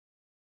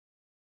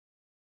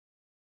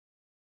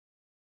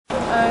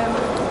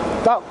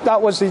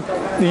That was the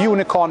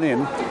Unicorn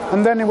Inn,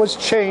 and then it was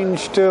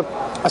changed to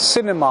a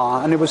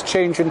cinema, and it was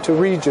changed into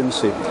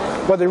Regency.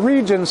 But the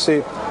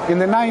Regency, in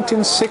the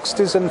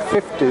 1960s and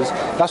 50s,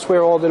 that's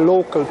where all the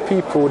local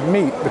people would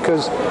meet,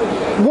 because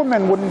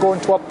women wouldn't go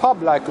into a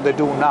pub like they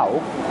do now,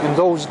 in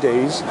those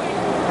days.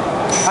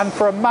 And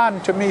for a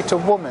man to meet a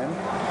woman,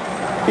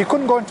 he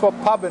couldn't go into a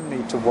pub and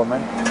meet a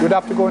woman, he would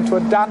have to go into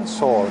a dance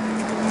hall.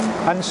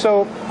 And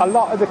so a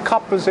lot of the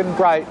couples in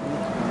Brighton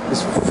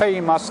is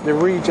famous, the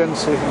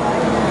Regency.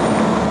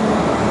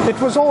 It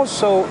was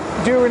also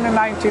during the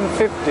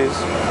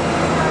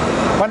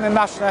 1950s, when the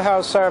National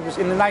Health Service,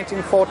 in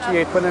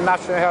 1948, when the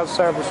National Health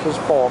Service was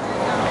formed,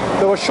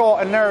 they were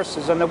short of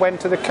nurses, and they went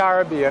to the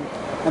Caribbean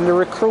and they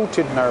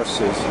recruited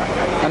nurses.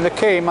 And they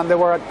came and they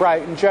were at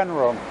Brighton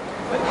General.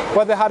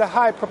 Well, they had a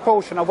high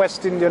proportion of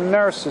West Indian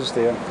nurses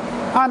there.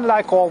 And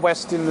like all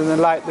West Indians, they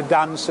like the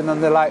dancing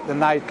and they like the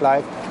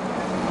nightlife.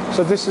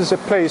 So this is a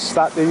place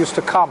that they used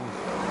to come.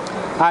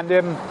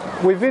 And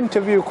we've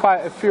interviewed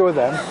quite a few of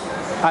them,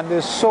 and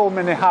there's so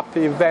many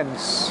happy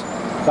events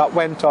that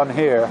went on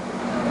here.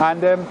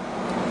 And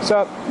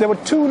so there were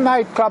 2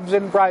 nightclubs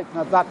in Brighton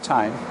at that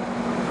time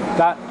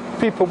that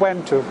people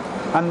went to,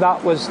 and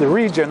that was the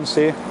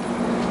Regency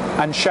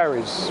and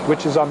Sherry's,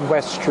 which is on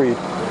West Street,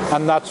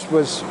 and that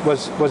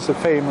was the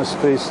famous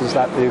places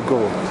that they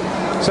go.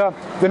 So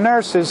the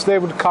nurses, they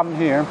would come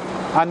here,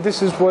 and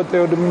this is where they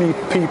would meet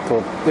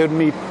people. They would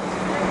meet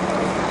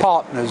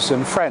partners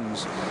and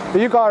friends. But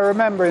you got to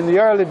remember, in the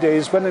early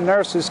days, when the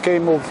nurses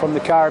came over from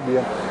the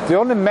Caribbean, the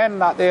only men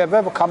that they have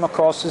ever come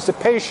across is the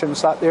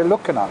patients that they're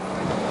looking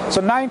at. So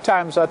 9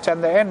 times out of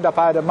 10, they end up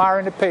either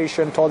marrying the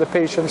patient or the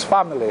patient's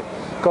family,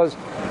 because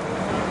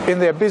in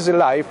their busy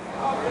life,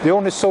 the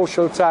only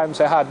social times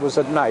they had was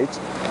at night,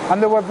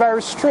 and they were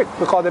very strict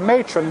because the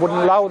matron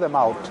wouldn't allow them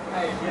out.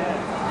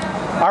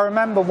 I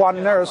remember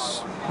one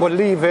nurse would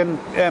leave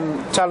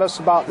and tell us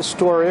about the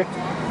story.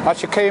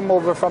 She came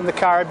over from the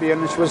Caribbean,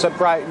 and she was at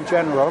Brighton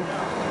General,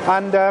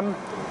 and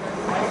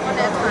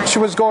she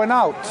was going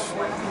out,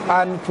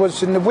 and it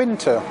was in the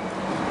winter,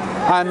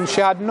 and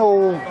she had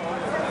no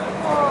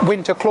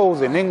winter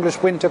clothing,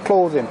 English winter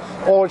clothing.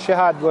 All she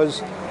had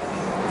was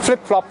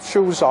flip-flop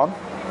shoes on,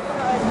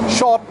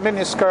 short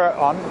mini skirt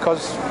on,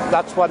 because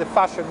that's what the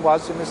fashion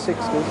was in the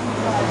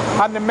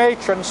 60s. And the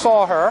matron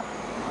saw her,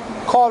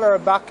 called her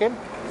back in,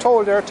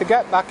 told her to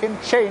get back in,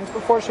 change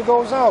before she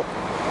goes out.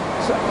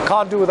 So,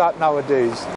 can't do that nowadays.